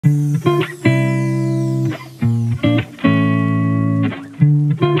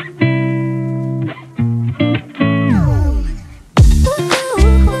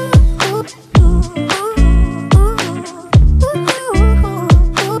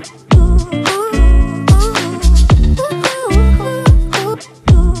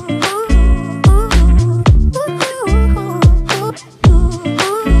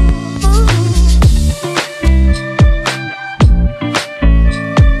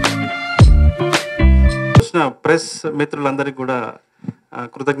Press మిత్రులందరికీ కూడా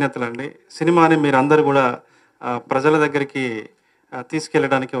కృతజ్ఞతలండి. సినిమాని మీరందరూ కూడా ప్రజల దగ్గరికి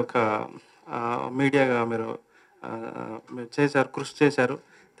తీసుకెళ్ళడానికి ఒక మీడియాగా మీరు చేశారు, కృషి చేశారు.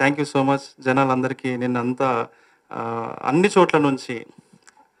 Thank you so much. జనాలందరికీ నిన్నంతా అన్ని చోట్ల నుంచి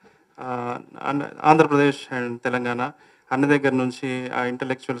ఆంధ్రప్రదేశ్ అండ్ తెలంగాణ అన్ని దగ్గర నుంచి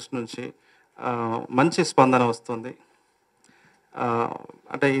ఇంటలెక్చువల్స్ నుంచి మంచి స్పందన వస్తుంది.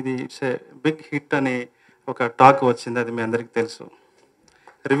 అంటే ఇది ఇట్స్ ఏ బిగ్ హిట్ అని ఒక టాక్ వచ్చింది, అది మీ అందరికీ తెలుసు.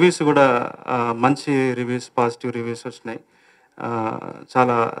 రివ్యూస్ కూడా మంచి రివ్యూస్, పాజిటివ్ రివ్యూస్ వచ్చినాయి.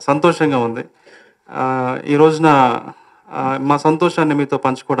 చాలా సంతోషంగా ఉంది. ఈ రోజున మా సంతోషాన్ని మీతో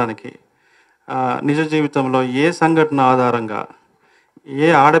పంచుకోవడానికి నిజ జీవితంలో ఏ సంఘటన ఆధారంగా,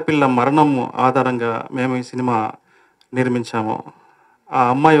 ఏ ఆడపిల్ల మరణం ఆధారంగా మేము ఈ సినిమా నిర్మించామో, ఆ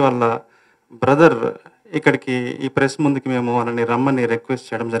అమ్మాయి వాళ్ళ బ్రదర్ ఇక్కడికి ఈ ప్రెస్ ముందుకి మేము వాళ్ళని రమ్మని రిక్వెస్ట్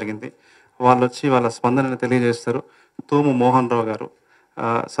చేయడం జరిగింది. వాళ్ళు వచ్చి వాళ్ళ స్పందనని తెలియజేస్తారు. తూము మోహన్ రావు గారు,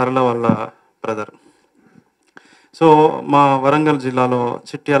 సరళ వాళ్ళ బ్రదర్. సో మా వరంగల్ జిల్లాలో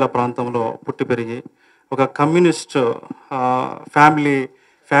చిట్యాల ప్రాంతంలో పుట్టి పెరిగి ఒక కమ్యూనిస్ట్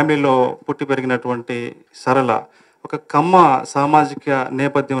ఫ్యామిలీలో పుట్టి పెరిగినటువంటి సరళ, ఒక కమ్మ సామాజిక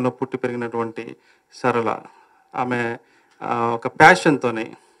నేపథ్యంలో పుట్టి పెరిగినటువంటి సరళ, ఆమె ఒక ప్యాషన్తోని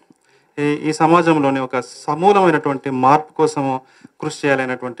ఈ సమాజంలోని ఒక సమూలమైనటువంటి మార్పు కోసము కృషి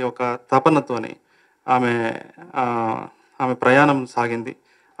చేయాలనేటువంటి ఒక తపనతోని ఆమె ప్రయాణం సాగింది.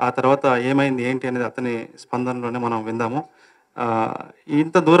 ఆ తర్వాత ఏమైంది ఏంటి అనేది అతని స్పందనలోనే మనం విందాము.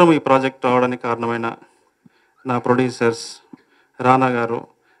 ఇంత దూరం ఈ ప్రాజెక్ట్ రావడానికి కారణమైన నా ప్రొడ్యూసర్స్ రానా గారు,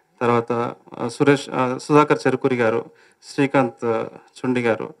 తర్వాత సుధాకర్ చెరుకూరి గారు, శ్రీకాంత్ చుండి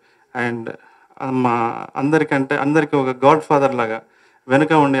గారు, అండ్ మా అందరికీ ఒక గాడ్ ఫాదర్ లాగా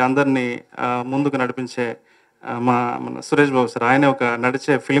వెనుక ఉండి అందరినీ ముందుకు నడిపించే మన సురేష్ బాబు సార్, ఆయనే ఒక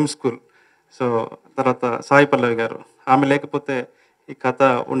నడిచే ఫిలిం స్కూల్. సో తర్వాత సాయి పల్లవి గారు, ఆమె లేకపోతే ఈ కథ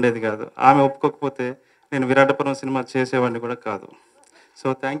ఉండేది కాదు. ఆమె ఒప్పుకోకపోతే నేను విరాటపురం సినిమా చేసేవాడిని కూడా కాదు. సో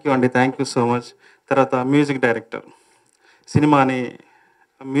థ్యాంక్ యూ అండి, థ్యాంక్ యూ సో మచ్. తర్వాత మ్యూజిక్ డైరెక్టర్, సినిమాని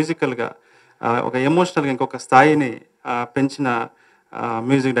మ్యూజికల్గా ఒక ఎమోషనల్గా ఇంకొక స్థాయిని పెంచిన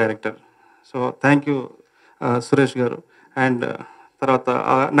music director. So thank you Suresh గారు. అండ్ తర్వాత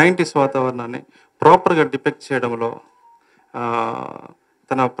 90s వాతావరణాన్ని ప్రాపర్గా డిపెక్ట్ చేయడంలో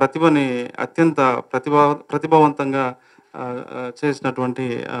తన ప్రతిభని అత్యంత ప్రతిభావంతంగా చేసినటువంటి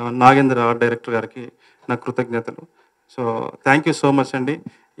నాగేంద్ర ఆర్ట్ డైరెక్టర్ గారికి నా కృతజ్ఞతలు. So thank you so much అండి.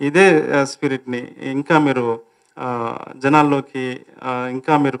 ఇదే స్పిరిట్ని ఇంకా మీరు జనాల్లోకి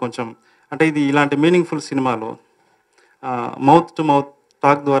ఇంకా మీరు కొంచెం, అంటే ఇది ఇలాంటి మీనింగ్ఫుల్ సినిమాలు మౌత్ టు మౌత్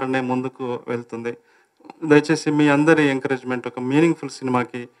టాక్ ద్వారానే ముందుకు వెళ్తుంది. దయచేసి మీ అందరి ఎంకరేజ్మెంట్ ఒక మీనింగ్ఫుల్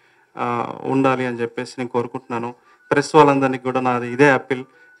సినిమాకి ఉండాలి అని చెప్పేసి నేను కోరుకుంటున్నాను. ప్రెస్ వాళ్ళందరినీ కూడా నాది ఇదే అప్పీల్,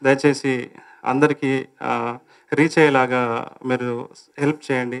 దయచేసి అందరికీ రీచ్ అయ్యేలాగా మీరు హెల్ప్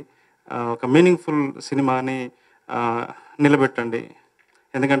చేయండి. ఒక మీనింగ్ఫుల్ సినిమాని నిలబెట్టండి.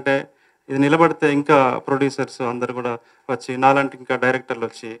 ఎందుకంటే ఇది నిలబడితే ఇంకా ప్రొడ్యూసర్స్ అందరు కూడా వచ్చి, నాలాంటి ఇంకా డైరెక్టర్లు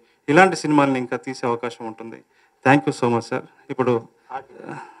వచ్చి ఇలాంటి సినిమాలని ఇంకా తీసే అవకాశం ఉంటుంది. Thank you so much sir. ఇప్పుడు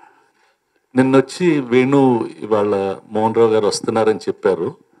నిన్నొచ్చి వేణు ఇవాళ మోహన్ రావు గారు వస్తున్నారని చెప్పారు.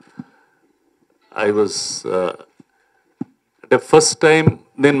 ఐ వాజ్ అంటే ఫస్ట్ టైం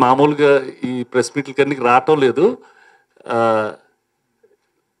నేను మామూలుగా ఈ ప్రెస్ మీట్లకి అన్నికి రావటం లేదు.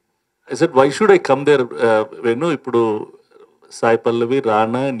 I said why should I come there Venu, ఇప్పుడు సాయి పల్లవి,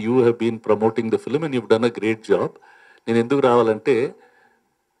 రానా and you have been promoting the film and you've done a great job. నేను ఎందుకు రావాలంటే,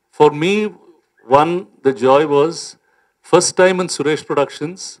 for me the Joy was first time in Suresh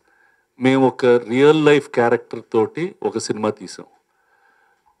productions మేము ఒక రియల్ లైఫ్ క్యారెక్టర్ తోటి ఒక cinema తీసాం.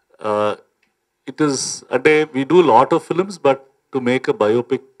 It is అంటే we do lot of films, but to make a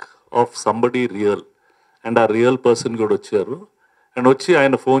biopic of somebody real, and ఆ రియల్ పర్సన్ కూడా వచ్చారు. And వచ్చి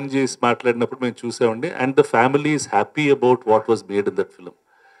ఆయన ఫోన్ చేసి మాట్లాడినప్పుడు మేము చూసామండి. And the family is happy about what was made in that film.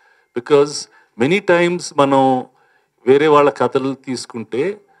 Because many times మనం వేరే వాళ్ళ కథలు తీసుకుంటే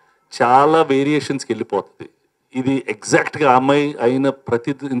చాలా వేరియేషన్స్కి వెళ్ళిపోతుంది. ఇది ఎగ్జాక్ట్గా అమ్మాయి అయిన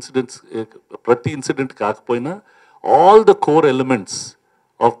ప్రతి ఇన్సిడెంట్ కాకపోయినా all the core elements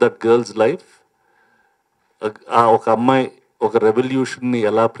of that girls life, ఒక అమ్మాయి ఒక రెవల్యూషన్ని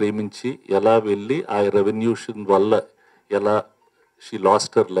ఎలా ప్రేమించి ఎలా వెళ్ళి ఆ రెవల్యూషన్ వల్ల ఎలా she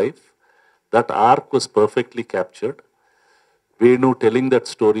lost her life, that arc was perfectly captured. Venu telling that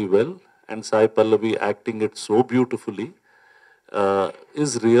story well and Sai Pallavi acting it so beautifully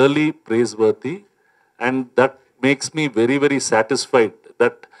is really praiseworthy, and that makes me very, very satisfied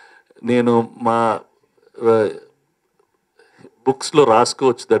that nenu ma books lo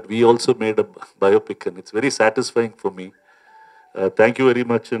raskoch that we also made a biopic, and it's very satisfying for me Thank you very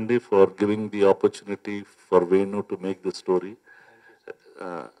much, Andy, for giving the opportunity for Venu to make the story.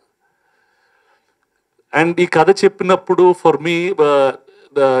 And ఈ కథ చెప్పినప్పుడు for me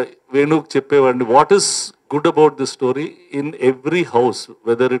వేణుకు చెప్పేవాడిని what is good about the story in every house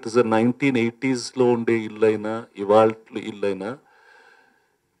whether it is 1980s ఉండే ఇల్లు అయినా ఇవాళ ఇల్లు అయినా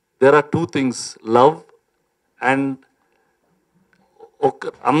there are two things love and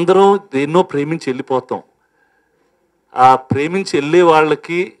అందరం ఎన్నో ప్రేమించి వెళ్ళిపోతాం. ఆ ప్రేమించి వెళ్ళే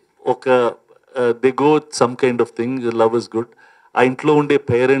వాళ్ళకి ఒక they go some kind of thing love is good. ఆ ఇంట్లో ఉండే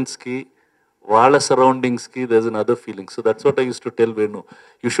పేరెంట్స్కి వాళ్ళ సరౌండింగ్స్కి there is an other feeling. So that's what I use to tell Venu,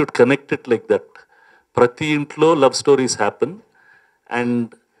 you should connect it like that. ప్రతి ఇంట్లో love stories happen and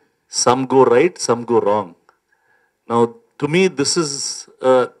some go right, some go wrong. Now to me this is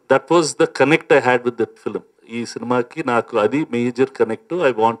that was the connect I had with that film. ఈ సినిమాకి నాకు అది major connect. I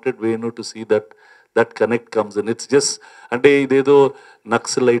wanted Venu to see that connect comes in. It's just అంటే ఇదేదో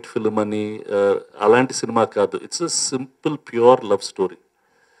naxalite film అని అలాంటి cinema కాదు. It's a simple pure love story.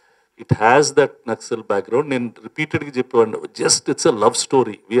 It has that Naxal background. నేను రిపీటెడ్గా చెప్పేవాడిని just it's a love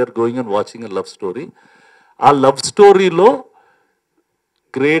story, we are going and watching a love story. ఆ love స్టోరీలో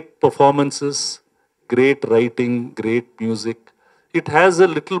great performances, great writing, great music. It has a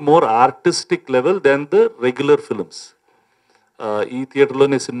little more artistic level than the regular films. ఈ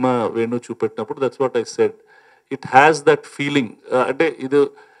థియేటర్లోనే cinema Venu చూపెట్టినప్పుడు that's what I said, it has that feeling. అంటే ఇది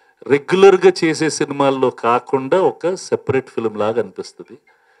రెగ్యులర్గా చేసే సినిమాల్లో కాకుండా ఒక సెపరేట్ ఫిలిం లాగా అనిపిస్తుంది.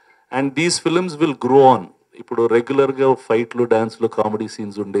 And these films will grow on. ఇప్పుడు రెగ్యులర్గా ఫైట్లు, డ్యాన్స్లు, కామెడీ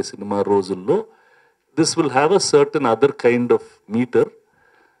సీన్స్ ఉండే సినిమా రోజుల్లో this will have a certain other kind of metre.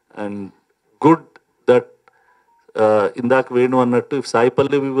 And good that ఇందాక వేణు అన్నట్టు if Sai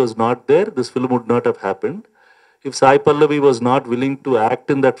Pallavi was not there this film would not have happened. If Sai Pallavi was not willing to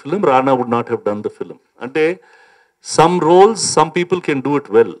act in that film, Rana would not have done the film. అంటే some roles some people can do it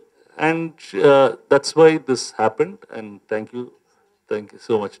well and that's why this happened. And thank you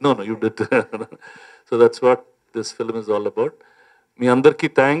so much. No you did. So that's what this film is all about. మీ అందరికీ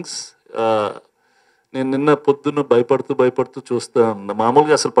thanks. నేను నిన్న పొద్దున్న భయపడుతూ చూస్తాను.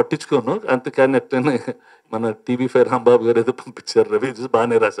 మామూలుగా అసలు పట్టించుకోను, అంతేకాని అట్లనే మన TV5 రాంబాబు గారు ఏదో పంపించారు, రవి చూసి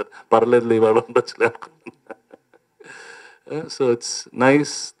బాగానే రాశారు, పర్లేదు ఇవాళ ఉండొచ్చులే అనుకున్నాను. So it's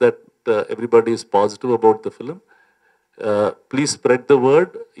nice that everybody is positive about the film. Please spread the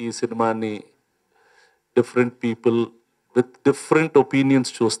word. ఈ సినిమాని different people with different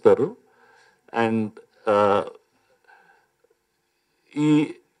opinions చూస్తారు. అండ్ ఈ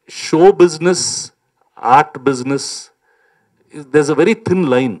show business, art business, there is a very thin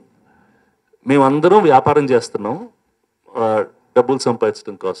line. మేమందరం వ్యాపారం చేస్తున్నాం డబ్బులు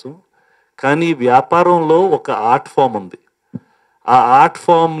సంపాదించడం కోసం, కానీ వ్యాపారంలో ఒక ఆర్ట్ ఫామ్ ఉంది. ఆ ఆర్ట్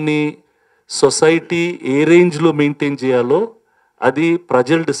ఫామ్ని సొసైటీ ఏ రేంజ్లో మెయింటైన్ చేయాలో అది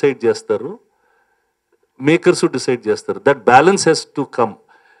ప్రజలు డిసైడ్ చేస్తారు, మేకర్స్ డిసైడ్ చేస్తారు. That balance has to come.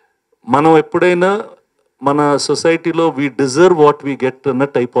 మనం ఎప్పుడైనా మన సొసైటీలో we deserve what we get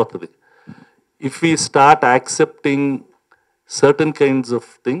అన్నట్టు అయిపోతుంది. If we start accepting certain kinds of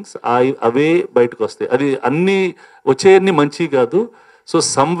things, అవే బయటకు వస్తాయి. అది అన్నీ వచ్చేయన్నీ మంచి కాదు. So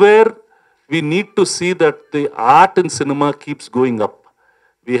somewhere we need to see that the art in cinema keeps going up.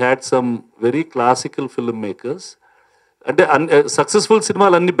 We had some very classical film makers. అంటే successful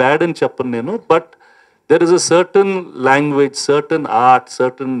సినిమాలు అన్ని బ్యాడ్ అని చెప్పను నేను, but there is a certain language, certain art,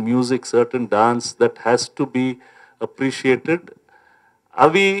 certain music, certain dance that has to be appreciated.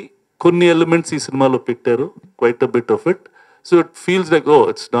 అవి కొన్ని elements ఈ సినిమాలో పెట్టారు, quite a bit of it. So it feels like oh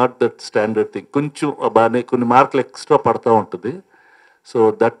it's not that standard thing, కొంచెం బాగానే కొన్ని మార్కులు extra పడతా ఉంటుంది. So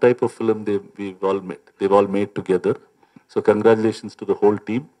that type of film they've all made together. So congratulations to the whole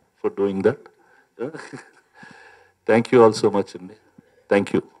team for doing that. Thank you all so much అండి. Thank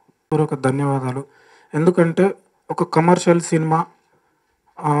you. పూర్వక ధన్యవాదాలు. ఎందుకంటే ఒక కమర్షియల్ సినిమా,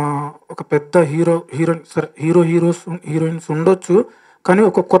 ఒక పెద్ద హీరోయిన్స్ ఉండొచ్చు, కానీ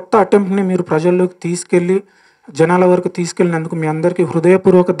ఒక కొత్త అటెంప్ట్ని మీరు ప్రజల్లోకి తీసుకెళ్ళి జనాల వరకు తీసుకెళ్ళినందుకు మీ అందరికీ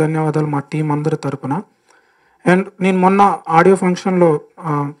హృదయపూర్వక ధన్యవాదాలు మా టీం అందరి తరపున. అండ్ నేను మొన్న ఆడియో ఫంక్షన్లో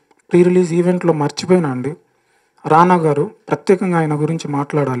ప్రీ రిలీజ్ ఈవెంట్లో మర్చిపోయినా అండి, రానా గారు ప్రత్యేకంగా ఆయన గురించి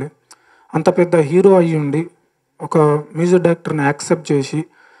మాట్లాడాలి. అంత పెద్ద హీరో అయ్యి ఉండి ఒక మ్యూజిక్ డైరెక్టర్ని యాక్సెప్ట్ చేసి,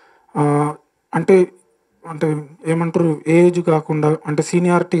 అంటే అంటే ఏమంటారు, ఏజ్ కాకుండా అంటే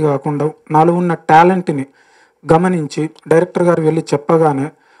సీనియారిటీ కాకుండా నాలో ఉన్న టాలెంట్ని గమనించి డైరెక్టర్ గారు వెళ్ళి చెప్పగానే,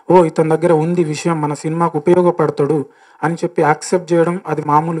 ఓ ఇతని దగ్గర ఉంది విషయం, మన సినిమాకు ఉపయోగపడతాడు అని చెప్పి యాక్సెప్ట్ చేయడం అది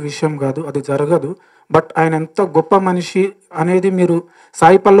మామూలు విషయం కాదు, అది జరగదు. బట్ ఆయన ఎంత గొప్ప మనిషి అనేది మీరు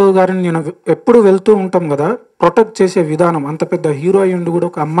సాయి పల్లవి గారిని నేను ఎప్పుడు వెళ్తూ ఉంటాం కదా, ప్రొటెక్ట్ చేసే విధానం, అంత పెద్ద హీరో అయ్యి ఉండి కూడా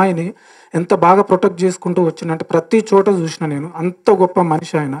ఒక అమ్మాయిని ఎంత బాగా ప్రొటెక్ట్ చేసుకుంటూ వచ్చిందంటే ప్రతి చోట చూసిన నేను. అంత గొప్ప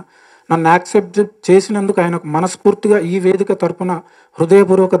మనిషి ఆయన. నన్ను యాక్సెప్ట్ చేసినందుకు ఆయనకు మనస్ఫూర్తిగా ఈ వేదిక తరపున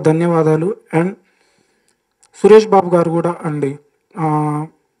హృదయపూర్వక ధన్యవాదాలు. అండ్ సురేష్ బాబు గారు కూడా అండి,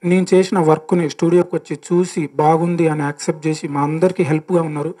 నేను చేసిన వర్క్ని స్టూడియోకి వచ్చి చూసి బాగుంది అని యాక్సెప్ట్ చేసి మా అందరికీ హెల్ప్గా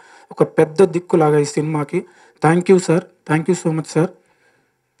ఉన్నారు. ఒక పెద్ద దిక్కులాగా ఈ సినిమాకి. Thank you sir, thank you so much sir.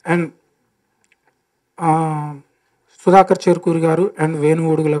 And Sudhakar Cherukuri గారు అండ్ వేణు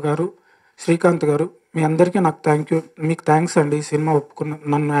ఓడుగుల గారు, శ్రీకాంత్ గారు, మీ అందరికీ నాకు థ్యాంక్ యూ. మీకు థ్యాంక్స్ అండి ఈ సినిమా ఒప్పుకున్న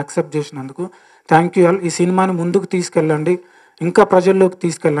నన్ను యాక్సెప్ట్ చేసినందుకు. Thank you all. ఈ సినిమాని ముందుకు తీసుకెళ్ళండి, ఇంకా ప్రజల్లోకి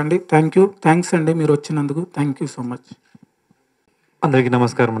తీసుకెళ్ళండి. థ్యాంక్ యూ, థ్యాంక్స్ అండి మీరు వచ్చినందుకు. Thank you so much. అందరికీ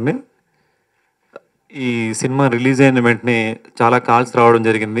నమస్కారం అండి. ఈ సినిమా రిలీజ్ అయిన వెంటనే చాలా కాల్స్ రావడం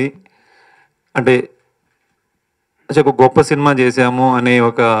జరిగింది. అంటే ఒక గొప్ప సినిమా చేశాము అనే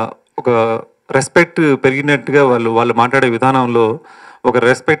ఒక ఒక రెస్పెక్ట్ పెరిగినట్టుగా వాళ్ళు మాట్లాడే విధానంలో ఒక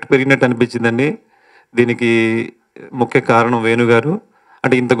రెస్పెక్ట్ పెరిగినట్టు అనిపించిందండి. దీనికి ముఖ్య కారణం వేణు గారు.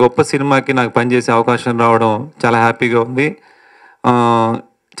 అంటే ఇంత గొప్ప సినిమాకి నాకు పనిచేసే అవకాశం రావడం చాలా హ్యాపీగా ఉంది.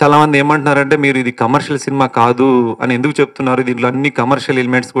 చాలామంది ఏమంటున్నారంటే మీరు ఇది కమర్షియల్ సినిమా కాదు అని ఎందుకు చెప్తున్నారు, దీంట్లో అన్ని కమర్షియల్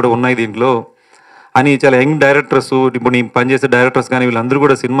ఎలిమెంట్స్ కూడా ఉన్నాయి దీంట్లో అని. చాలా యంగ్ డైరెక్టర్స్, ఇప్పుడు నేను పనిచేసే డైరెక్టర్స్ కానీ వీళ్ళందరూ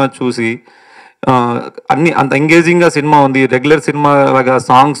కూడా సినిమా చూసి అన్ని అంత ఎంగేజింగ్గా సినిమా ఉంది. రెగ్యులర్ సినిమా లాగా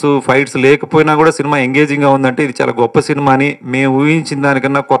సాంగ్స్ ఫైట్స్ లేకపోయినా కూడా సినిమా ఎంగేజింగ్గా ఉందంటే ఇది చాలా గొప్ప సినిమా అని మేము ఊహించిన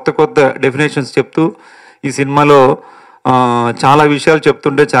దానికన్నా కొత్త కొత్త డెఫినేషన్స్ చెప్తూ ఈ సినిమాలో చాలా విషయాలు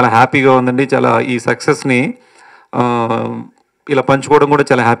చెప్తుంటే చాలా హ్యాపీగా ఉందండి. చాలా ఈ సక్సెస్ని ఇలా పంచుకోవడం కూడా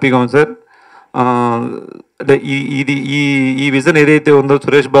చాలా హ్యాపీగా ఉంది సార్. అంటే ఈ విజన్ ఏదైతే ఉందో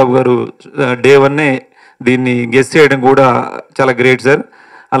సురేష్ బాబు గారు డే వన్నే దీన్ని గెస్ చేయడం కూడా చాలా గ్రేట్ సార్.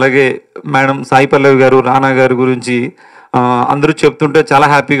 అలాగే మేడం సాయి పల్లవి గారు, రానా గారి గురించి అందరూ చెప్తుంటే చాలా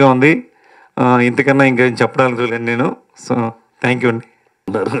హ్యాపీగా ఉంది. ఇంతకన్నా ఇంకా చెప్పడానికి లేదు నేను. సో థ్యాంక్ యూ అండి.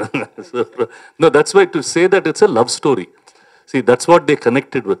 No, that's why to say that it's a love story. See, that's what they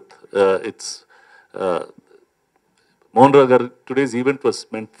connected with. It's Mohan Rao garu, today's event was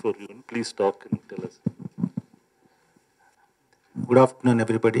meant for you. Please talk and tell us. Good afternoon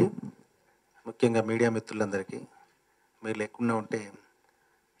everybody. ముఖ్యంగా media మిత్రులందరికీ, మీరు లేకుండా ఉంటే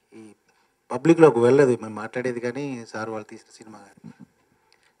ఈ పబ్లిక్లోకి వెళ్ళదు మేము మాట్లాడేది కానీ సార్ వాళ్ళు తీసిన సినిమా కానీ.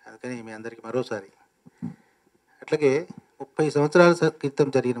 అందుకని మీ అందరికీ మరోసారి. అట్లాగే 30 సంవత్సరాల క్రితం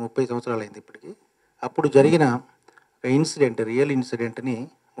జరిగిన 30 సంవత్సరాలు అయింది ఇప్పటికి. అప్పుడు జరిగిన ఇన్సిడెంట్, రియల్ ఇన్సిడెంట్ని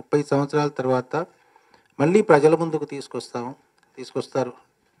 30 సంవత్సరాల తర్వాత మళ్ళీ ప్రజల ముందుకు తీసుకొస్తారు.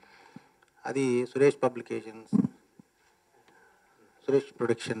 అది సురేష్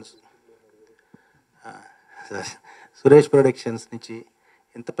ప్రొడక్షన్స్ నుంచి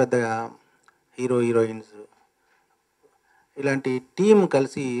ఇంత పెద్దగా హీరోయిన్స్ ఇలాంటి టీం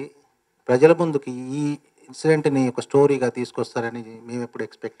కలిసి ప్రజల ముందుకు ఈ ఇన్సిడెంట్ని ఒక స్టోరీగా తీసుకొస్తారని మేము ఎప్పుడు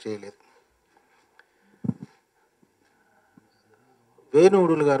ఎక్స్పెక్ట్ చేయలేదు.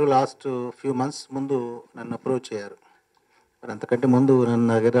 వేణువుడులు గారు లాస్ట్ ఫ్యూ మంత్స్ ముందు నన్ను అప్రోచ్ అయ్యారు. మరి అంతకంటే ముందు నన్ను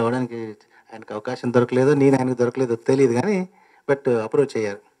దగ్గర రావడానికి ఆయనకు అవకాశం దొరకలేదు, నేను ఆయనకు దొరకలేదు తెలియదు కానీ బట్ అప్రోచ్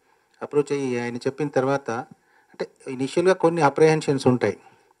అయ్యి ఆయన చెప్పిన తర్వాత అంటే ఇనిషియల్గా కొన్ని అప్రహెన్షన్స్ ఉంటాయి.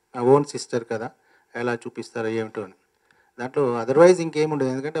 నా ఓన్ సిస్టర్ కదా, ఎలా చూపిస్తారో ఏమిటో అని. దాంట్లో అదర్వైజ్ ఇంకేముండదు.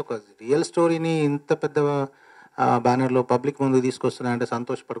 ఎందుకంటే ఒక రియల్ స్టోరీని ఇంత పెద్ద బ్యానర్లో పబ్లిక్ ముందు తీసుకొస్తున్నా అంటే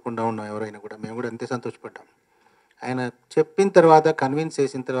సంతోషపడకుండా ఉన్నాం ఎవరైనా కూడా. మేము కూడా అంతే సంతోషపడ్డాం. ఆయన చెప్పిన తర్వాత కన్విన్స్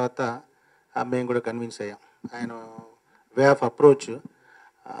చేసిన తర్వాత మేము కూడా కన్విన్స్ అయ్యాం. ఆయన వే ఆఫ్ అప్రోచ్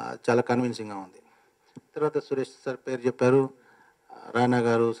చాలా కన్విన్సింగ్గా ఉంది. తర్వాత సురేష్ సార్ పేరు చెప్పారు, రానా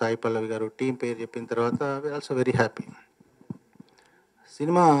గారు, సాయి పల్లవి గారు టీం పేరు చెప్పిన తర్వాత we are also very happy.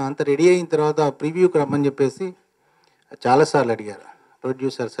 Cinema అంతా రెడీ అయిన తర్వాత ప్రివ్యూకి రమ్మని చెప్పేసి చాలాసార్లు అడిగారు.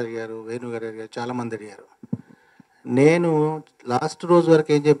 ప్రొడ్యూసర్స్ అడిగారు, వేణు గారు అడిగారు, చాలామంది అడిగారు. నేను లాస్ట్ రోజు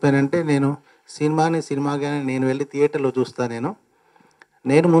వరకు ఏం చెప్పానంటే, నేను సినిమాగానే నేను వెళ్ళి థియేటర్లో చూస్తాను.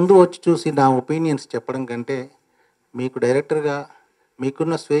 నేను ముందు వచ్చి చూసి నా ఒపీనియన్స్ చెప్పడం కంటే మీకు డైరెక్టర్గా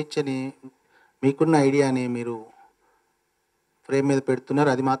మీకున్న స్వేచ్ఛని, మీకున్న ఐడియాని మీరు ఫ్రేమ్ మీద పెడుతున్నారు,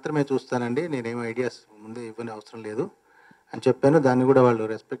 అది మాత్రమే చూస్తానండి, నేనేమో ఐడియాస్ ముందే ఇవ్వని అవసరం లేదు అని చెప్పాను. దాన్ని కూడా వాళ్ళు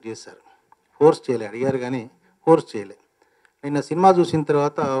రెస్పెక్ట్ చేశారు. ఫోర్స్ చేయలే, అడిగారు కానీ ఫోర్స్ చేయలే. నిన్న సినిమా చూసిన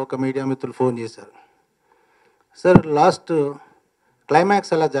తర్వాత ఒక మీడియా మిత్రులు ఫోన్ చేశారు, సార్ లాస్ట్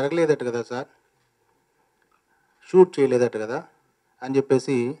క్లైమాక్స్ అలా జరగలేదట కదా సార్, షూట్ చేయలేదట కదా అని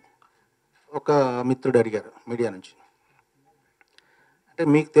చెప్పేసి ఒక మిత్రుడు అడిగారు మీడియా నుంచి. అంటే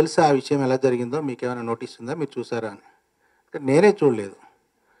మీకు తెలుసా ఆ విషయం ఎలా జరిగిందో, మీకు ఏమైనా నోటీస్ ఉందా, మీరు చూసారా అని. అంటే నేనే చూడలేదు,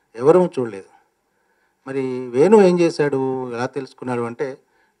 ఎవరూ చూడలేదు. మరి వేణు ఏం చేశాడు, ఎలా తెలుసుకున్నాడు అంటే,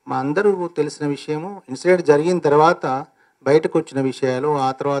 మా అందరూ తెలిసిన విషయము ఇన్సిడెంట్ జరిగిన తర్వాత బయటకు వచ్చిన విషయాలు, ఆ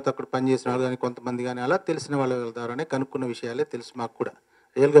తర్వాత అక్కడ పనిచేసిన వాళ్ళు కానీ కొంతమంది కానీ అలా తెలిసిన వాళ్ళ ద్వారానే కనుక్కున్న విషయాలే తెలుసు మాకు కూడా.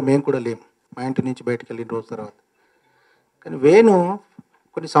 రియల్గా మేము కూడా లేము మా ఇంటి నుంచి బయటకు వెళ్ళిన రోజు తర్వాత. కానీ వేణు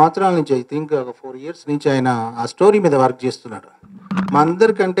కొన్ని సంవత్సరాల నుంచి, ఐ థింక్ ఒక 4 years నుంచి ఆయన ఆ స్టోరీ మీద వర్క్ చేస్తున్నాడు. మా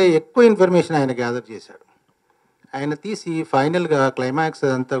అందరికంటే ఎక్కువ ఇన్ఫర్మేషన్ ఆయన గ్యాదర్ చేశాడు. ఆయన తీసి ఫైనల్గా క్లైమాక్స్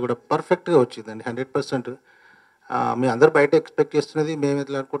అంతా కూడా పర్ఫెక్ట్గా వచ్చిందండి, 100%. మేము అందరు బయట ఎక్స్పెక్ట్ చేస్తున్నది మేము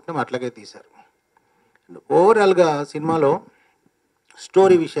ఎట్లా అనుకుంటున్నాం అట్లాగే తీశారు. ఓవరాల్గా సినిమాలో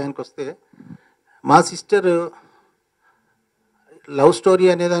స్టోరీ విషయానికి వస్తే, మా సిస్టర్ లవ్ స్టోరీ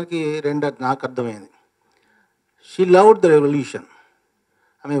అనేదానికి నాకు అర్థమైంది. She loved the revolution.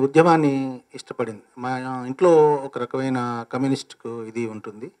 ఆమె ఉద్యమాన్ని ఇష్టపడింది. మా ఇంట్లో ఒక రకమైన కమ్యూనిస్ట్కు ఇది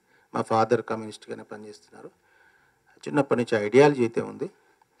ఉంటుంది. మా ఫాదర్ కమ్యూనిస్ట్గానే పనిచేస్తున్నారు. చిన్నప్పటి నుంచి ఐడియాలజీ అయితే ఉంది,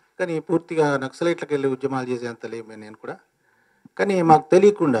 కానీ పూర్తిగా నక్సలైట్లకు వెళ్ళి ఉద్యమాలు చేసేంత లేమే నేను కూడా. కానీ మాకు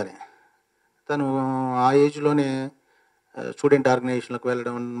తెలియకుండానే తను ఆ ఏజ్లోనే స్టూడెంట్ ఆర్గనైజేషన్లకు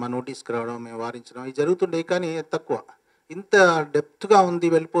వెళ్ళడం, మా నోటీస్కి రావడం, మేము వారించడం ఇవి జరుగుతుండే. కానీ తక్కువ, ఇంత డెప్త్గా ఉంది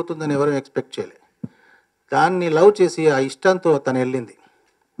వెళ్ళిపోతుందని ఎవరూ ఎక్స్పెక్ట్ చేయలే. దాన్ని లవ్ చేసి ఆ ఇష్టంతో తను వెళ్ళింది.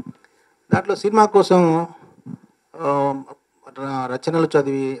 దాంట్లో సినిమా కోసం రచనలు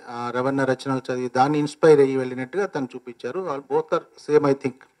చదివి, రవణ రచనలు చదివి దాన్ని ఇన్స్పైర్ అయ్యి వెళ్ళినట్టుగా తను చూపించారు. Both are same I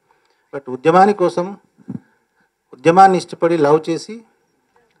think. But ఉద్యమాన్ని ఇష్టపడి లవ్ చేసి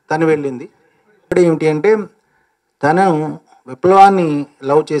తను వెళ్ళింది. ఇక్కడ ఏమిటి అంటే, తను విప్లవాన్ని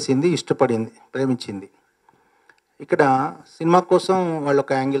లవ్ చేసింది, ఇష్టపడింది, ప్రేమించింది. ఇక్కడ సినిమా కోసం వాళ్ళు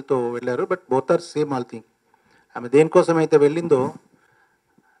ఒక యాంగిల్తో వెళ్ళారు. But both are same I think. ఆమె దేనికోసం అయితే వెళ్ళిందో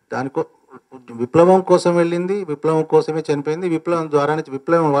విప్లవం కోసం వెళ్ళింది, విప్లవం కోసమే చనిపోయింది,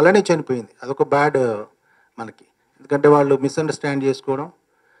 విప్లవం వల్లనే చనిపోయింది. అదొక బ్యాడ్ మనకి. ఎందుకంటే వాళ్ళు మిస్అండర్స్టాండ్ చేసుకోవడం,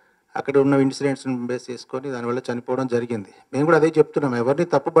 అక్కడ ఉన్న ఇన్సిడెంట్స్ని బేస్ చేసుకొని దానివల్ల చనిపోవడం జరిగింది. మేము కూడా అదే చెప్తున్నాం, ఎవరిని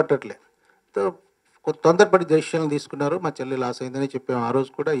తప్పు పట్టట్లే. తొందరపడి డెసిషన్లు తీసుకున్నారు, మా చెల్లి లాస్ అయిందని చెప్పాము ఆ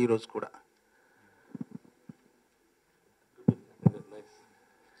రోజు కూడా, ఈ రోజు కూడా.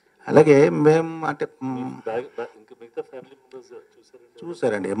 అలాగే మేము అంటే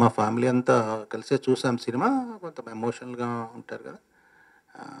చూసారండి, మా ఫ్యామిలీ అంతా కలిసే చూసాం సినిమా. కొంత ఎమోషనల్గా ఉంటారు కదా.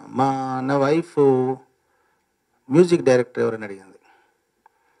 నా వైఫ్ మ్యూజిక్ డైరెక్టర్ ఎవరని అడిగింది.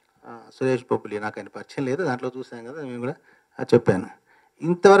 సురేష్ బొబ్బులి, నాకు ఆయన పరిచయం లేదు, దాంట్లో చూసాం కదా మేము కూడా చెప్పాను.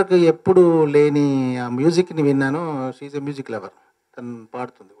 ఇంతవరకు ఎప్పుడు లేని ఆ మ్యూజిక్ని విన్నాను. షీఈ్ ఎ మ్యూజిక్ లవర్, తను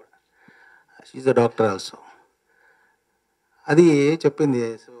పాడుతుంది కూడా, షీఈ్ ఎ డాక్టర్ ఆల్సో. అది చెప్పింది.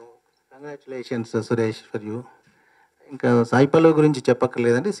 So congratulations Suresh for you. ఇంకా సాయి పల్లవి గురించి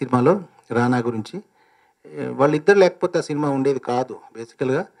చెప్పక్కర్లేదండి. సినిమాలో రానా గురించి, వాళ్ళిద్దరు లేకపోతే ఆ సినిమా ఉండేది కాదు.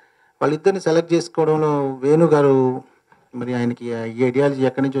 బేసికల్గా వాళ్ళిద్దరిని సెలెక్ట్ చేసుకోవడంలో వేణు గారు, మరి ఆయనకి ఈ ఐడియాలజీ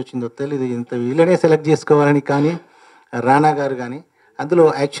ఎక్కడి నుంచి వచ్చిందో తెలియదు, ఇంత వీళ్ళనే సెలెక్ట్ చేసుకోవాలని. కానీ రానా గారు కానీ, అందులో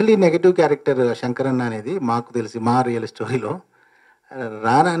యాక్చువల్లీ నెగటివ్ క్యారెక్టర్ శంకరన్న అనేది మాకు తెలిసి మా రియల్ స్టోరీలో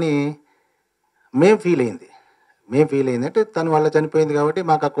రానాని మేము ఫీల్ అయింది అంటే తను వల్ల చనిపోయింది కాబట్టి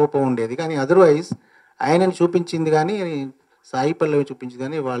మాకు ఆ కోపం ఉండేది. కానీ అదర్వైజ్ ఆయనని చూపించింది కానీ, సాయి పల్లవి చూపించింది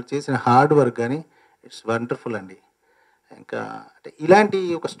కానీ, వాళ్ళు చేసిన హార్డ్ వర్క్ కానీ ఇట్స్ వండర్ఫుల్ అండి. ఇంకా అంటే ఇలాంటి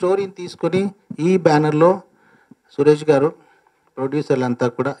ఒక స్టోరీని తీసుకొని ఈ బ్యానర్లో సురేష్ గారు, ప్రొడ్యూసర్లు అంతా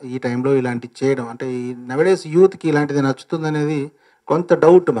కూడా ఈ టైంలో ఇలాంటివి చేయడం, అంటే ఈ నవడేస్ యూత్కి ఇలాంటిది నచ్చుతుంది అనేది కొంత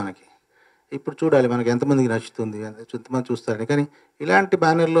డౌట్ మనకి. ఇప్పుడు చూడాలి మనకి ఎంతమందికి నచ్చుతుంది, ఎంతమంది చూస్తారని. కానీ ఇలాంటి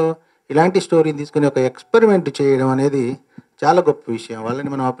బ్యానర్లో ఇలాంటి స్టోరీని తీసుకొని ఒక ఎక్స్పెరిమెంట్ చేయడం అనేది చాలా గొప్ప విషయం. వాళ్ళని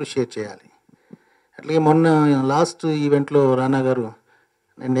మనం అప్రిషియేట్ చేయాలి. అట్లాగే మొన్న లాస్ట్ ఈవెంట్లో రానా గారు,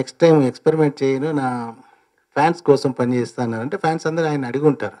 నేను నెక్స్ట్ టైం ఎక్స్పెరిమెంట్ చేయను, నా ఫ్యాన్స్ కోసం పనిచేస్తాను అంటే, ఫ్యాన్స్ అందరూ ఆయన అడిగి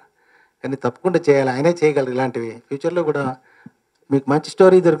ఉంటారు. కానీ తప్పకుండా చేయాలి, ఆయనే చేయగలరు ఇలాంటివి. ఫ్యూచర్లో కూడా మీకు మంచి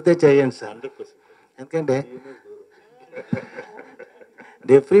స్టోరీ దొరికితే చేయండి సార్. ఎందుకంటే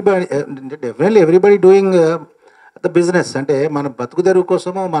definitely everybody doing the business. అంటే మన బతుకు తెరువు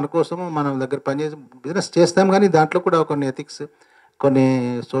కోసమో మన కోసమో మనం దగ్గర పనిచేసి బిజినెస్ చేస్తాం. కానీ దాంట్లో కూడా కొన్ని ఎథిక్స్, కొన్ని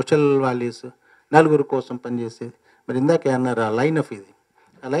సోషల్ వాల్యూస్, నలుగురు కోసం పనిచేసేది. మరి ఇందాకే అన్నారు ఆ లైన్ ఆఫ్ ఇది,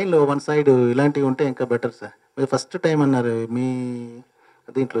 ఆ లైన్లో వన్ సైడ్ ఇలాంటివి ఉంటే ఇంకా బెటర్ సార్. మీరు ఫస్ట్ టైం అన్నారు మీ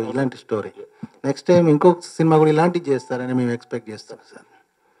దీంట్లో ఇలాంటి స్టోరీ. నెక్స్ట్ టైం ఇంకొక సినిమా కూడా ఇలాంటివి చేస్తారని మేము ఎక్స్పెక్ట్ చేస్తాం సార్.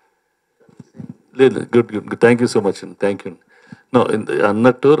 లేదు, good, thank you so much అండి, థ్యాంక్ యూ. నో,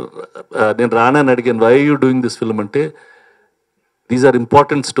 అన్నట్టు నేను రానాని అడిగాను, why you doing this film అంటే, these are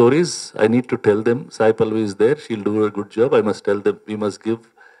important stories, I need to tell them. Sai Pallavi is there, she'll do a good job, I must tell them. We must give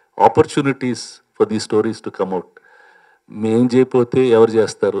opportunities for దీ stories to come out. మేం చేయకపోతే ఎవరు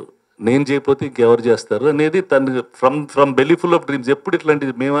చేస్తారు? నేను చేయకపోతే ఇంకెవరు చేస్తారు అనేది తను from belly full of dreams. ఎప్పుడు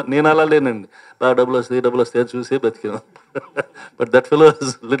ఇట్లాంటిది నేను అలా లేనండి, బాగా డబ్బులు వస్తాయి చూసే బతికినాం. But that fellow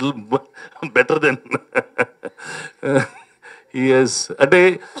is little better then yes. అంటే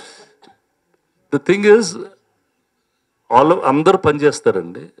ద థింగ్ ఇస్ అందరూ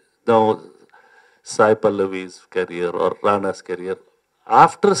పనిచేస్తారండి. Sai Pallavi's career or Rana's career,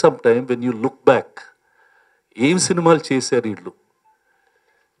 after some time when you look back, ఏం సినిమాలు చేశారు వీళ్ళు,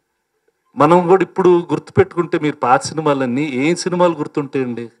 మనం కూడా ఇప్పుడు గుర్తుపెట్టుకుంటే మీరు పాత సినిమాలన్నీ ఏం సినిమాలు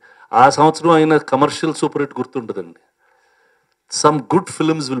గుర్తుంటాయండి? ఆ సంవత్సరం అయిన commercial super hit గుర్తుంటుందండి. Some good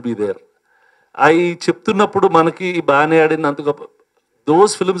films will be there. అవి చెప్తున్నప్పుడు మనకి బాగానే ఆడింది అంత గొప్ప,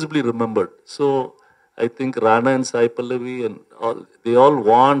 those films will be remembered. So I think Rana and Sai Pallavi and they all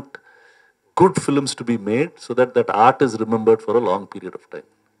want good films to be made so that that art is remembered for a long period of time.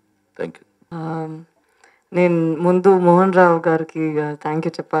 Thank you. నేను ముందు మోహన్ రావు గారికి thank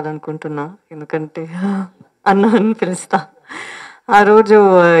you చెప్పాలనుకుంటున్నా, ఎందుకంటే అన్న అని పిలుస్తా. ఆ రోజు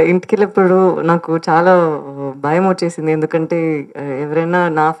ఇంటికి వెళ్ళినప్పుడు నాకు చాలా భయం వచ్చేసింది, ఎందుకంటే ఎవరైనా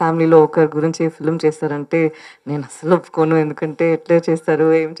నా ఫ్యామిలీలో ఒకరి గురించి ఫిల్మ్ చేస్తారంటే నేను అసలు ఒప్పుకోను, ఎందుకంటే ఎట్లా చేస్తారు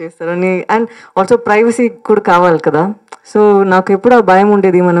ఏం చేస్తారు అని. అండ్ ఆల్సో ప్రైవసీ కూడా కావాలి కదా. సో నాకు ఎప్పుడు ఆ భయం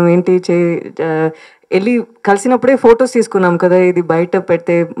ఉండేది, మనం ఏంటి వెళ్ళి కలిసినప్పుడే ఫొటోస్ తీసుకున్నాం కదా, ఇది బయట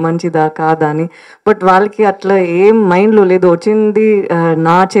పెడితే మంచిదా కాదా అని. బట్ వాళ్ళకి అట్లా ఏం మైండ్లో లేదు. వచ్చింది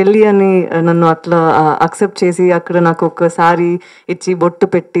నా చెల్లి అని నన్ను అట్లా అక్సెప్ట్ చేసి అక్కడ నాకు ఒక సారీ ఇచ్చి బొట్టు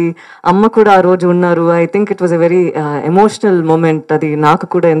పెట్టి, అమ్మ కూడా ఆ రోజు ఉన్నారు. I think it was a very emotional moment అది నాకు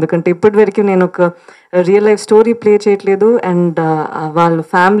కూడా, ఎందుకంటే ఇప్పటి వరకు నేను ఒక రియల్ లైఫ్ స్టోరీ ప్లే చేయట్లేదు అండ్ వాళ్ళ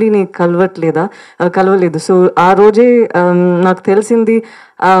ఫ్యామిలీని కలవలేదు. సో ఆ రోజే నాకు తెలిసింది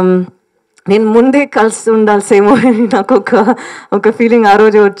నేను ముందే కలిసి ఉండాల్సేమో అని నాకు ఒక ఫీలింగ్ ఆ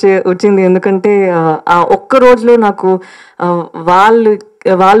రోజే వచ్చింది. ఎందుకంటే ఆ ఒక్క రోజులో నాకు వాళ్ళ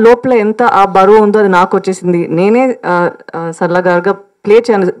లోపల ఎంత ఆ బరువు ఉందో అది నాకు వచ్చేసింది. నేనే సరళగారుగా ప్లే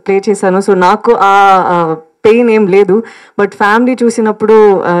చేశాను. సో నాకు ఆ పెయిన్ ఏం లేదు. బట్ ఫ్యామిలీ చూసినప్పుడు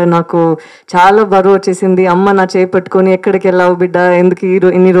నాకు చాలా బరువు వచ్చేసింది. అమ్మ నా చేయి పట్టుకొని ఎక్కడికి వెళ్ళావు బిడ్డ, ఎందుకు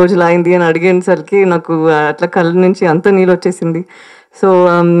ఇన్ని రోజులు అయింది అని అడిగేసరికి నాకు అట్లా కళ్ళ నుంచి అంత నీళ్ళు వచ్చేసింది. సో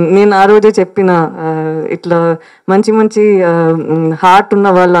నేను ఆ రోజే చెప్పిన, ఇట్లా మంచి మంచి హార్ట్ ఉన్న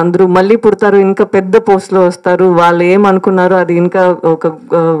వాళ్ళు అందరూ మళ్ళీ పుడతారు, ఇంకా పెద్ద పోస్ట్లో వస్తారు, వాళ్ళు ఏమనుకున్నారో అది ఇంకా ఒక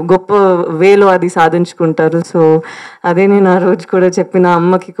గొప్ప వేలో అది సాధించుకుంటారు. సో అదే నేను ఆ రోజు కూడా చెప్పిన,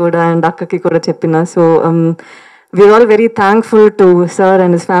 అమ్మకి కూడా అండ్ అక్కకి కూడా చెప్పిన. So we are all very thankful to sir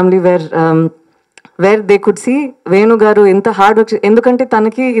and his family where they could see Venu గారు ఎంత హార్డ్ వర్క్. ఎందుకంటే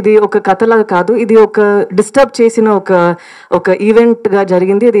తనకి ఇది ఒక కథలాగా కాదు, ఇది ఒక డిస్టర్బ్ చేసిన ఒక ఈవెంట్గా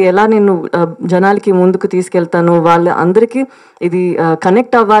జరిగింది. ఇది ఎలా నేను జనాలకి ముందుకు తీసుకెళ్తాను, వాళ్ళ అందరికీ ఇది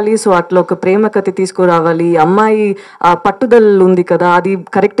కనెక్ట్ అవ్వాలి. సో అట్లా ఒక ప్రేమ కథ తీసుకురావాలి, అమ్మాయి పట్టుదల ఉంది కదా అది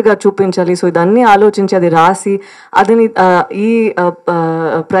కరెక్ట్గా చూపించాలి. సో ఇదన్నీ ఆలోచించి అది రాసి అదని ఈ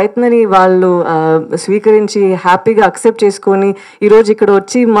ప్రయత్నాన్ని వాళ్ళు స్వీకరించి హ్యాపీగా అక్సెప్ట్ చేసుకొని ఈరోజు ఇక్కడ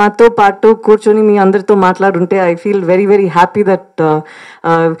వచ్చి మాతో పాటు కూర్చొని మీ అందరితో మాట్లాడుంటే I feel very very happy that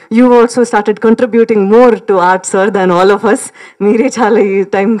you also started contributing more to art sir than all of us. మీరే చాలా ఈ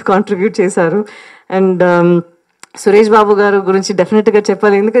టైం కాంట్రిబ్యూట్ చేశారు. అండ్ సురేష్ బాబు గారు గురించి డెఫినెట్గా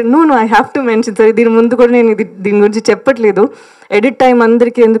చెప్పాలి, ఎందుకంటే no I have to mention. సరే దీని ముందు కూడా నేను దీని గురించి చెప్పట్లేదు, ఎడిట్ టైం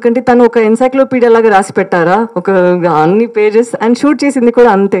అందరికీ, ఎందుకంటే తను ఒక ఎన్సైక్లోపీడియా లాగా రాసి పెట్టారా ఒక అన్ని పేజెస్ అండ్ షూట్ చేసింది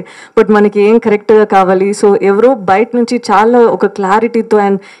కూడా అంతే. బట్ మనకి ఏం కరెక్ట్గా కావాలి, సో ఎవరో బయట నుంచి చాలా ఒక క్లారిటీతో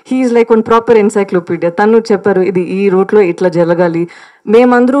and he's like one proper encyclopaedia. తను చెప్పారు ఇది ఈ రూట్లో ఇట్లా జరగాలి,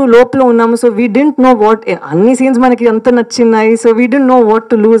 మేమందరూ లోపల ఉన్నాము. So we didn't know what, అన్ని సీన్స్ మనకి అంత నచ్చినాయి, so we didn't know what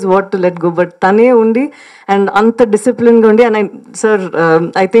to lose what to let go. But తనే ఉండి అండ్ అంత డిసిప్లిన్గా ఉండి. అండ్ సార్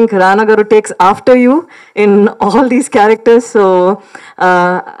ఐ థింక్ రానా గారు takes after you in all these characters. So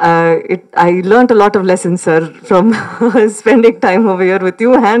I learned a lot of lessons, sir, from spending time over here with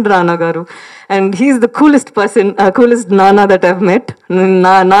you and Rana garu. And he's the coolest person, coolest Nana that I've met.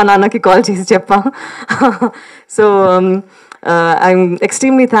 Nana ki call chesi cheppa. So I'm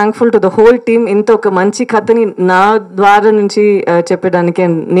extremely thankful to the whole team. ఇంత ఒక మంచి కథని నా ద్వారా నుంచి చెప్పడానికి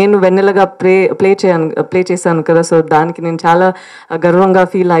నేను వెన్నెలగా play చేశాను కదా. సో దానికి నేను చాలా గర్వంగా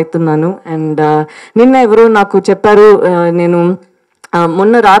ఫీల్ అవుతున్నాను. అండ్ నిన్న ఎవరో నాకు చెప్పారు, నేను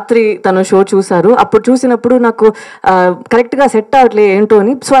మొన్న రాత్రి తను షో చూశారు, అప్పుడు చూసినప్పుడు నాకు కరెక్ట్గా సెట్ అవ్వట్లే ఏంటో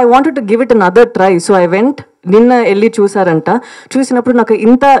అని. So I wanted to give it an other try. So I went నిన్న వెళ్ళి చూసారంట. చూసినప్పుడు నాకు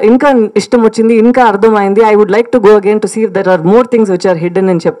ఇంకా ఇష్టం వచ్చింది, ఇంకా అర్థమైంది. I would like to go again to see if there are more things which are hidden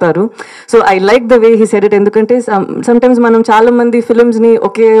అని చెప్పారు. So I like the way he said it. ఎందుకంటే సమ్టైమ్స్ మనం చాలా మంది ఫిల్మ్స్ని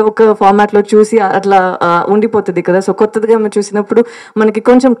ఒక ఫార్మాట్లో చూసి అట్లా ఉండిపోతుంది కదా. సో కొత్తగా మనం చూసినప్పుడు మనకి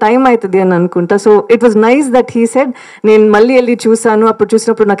కొంచెం టైం అవుతుంది అని అనుకుంటా. So it was nice that he said నేను మళ్ళీ వెళ్ళి చూసాను, అప్పుడు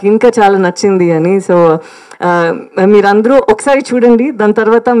చూసినప్పుడు నాకు ఇంకా చాలా నచ్చింది అని. సో మీరందరూ ఒకసారి చూడండి, దాని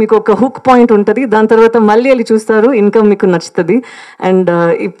తర్వాత మీకు ఒక హుక్ పాయింట్ ఉంటుంది, దాని తర్వాత మళ్ళీ వెళ్ళి చూస్తారు, ఇంకా మీకు నచ్చుతుంది. అండ్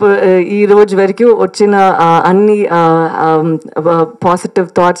ఇప్పుడు ఈ రోజు వరకు వచ్చిన అన్ని పాజిటివ్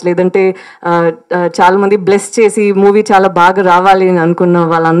థాట్స్ లేదంటే చాలామంది బ్లెస్ చేసి మూవీ చాలా బాగా రావాలి అని అనుకున్న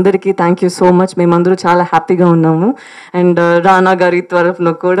వాళ్ళందరికీ థ్యాంక్ యూ సో మచ్. మేమందరూ చాలా హ్యాపీగా ఉన్నాము. అండ్ రానా గారి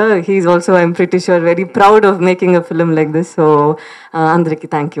తరఫున కూడా he's also I'm pretty sure very proud of making a film like this. So అందరికీ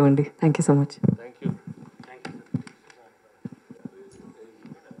థ్యాంక్ యూ అండి. Thank you so much. Thank you.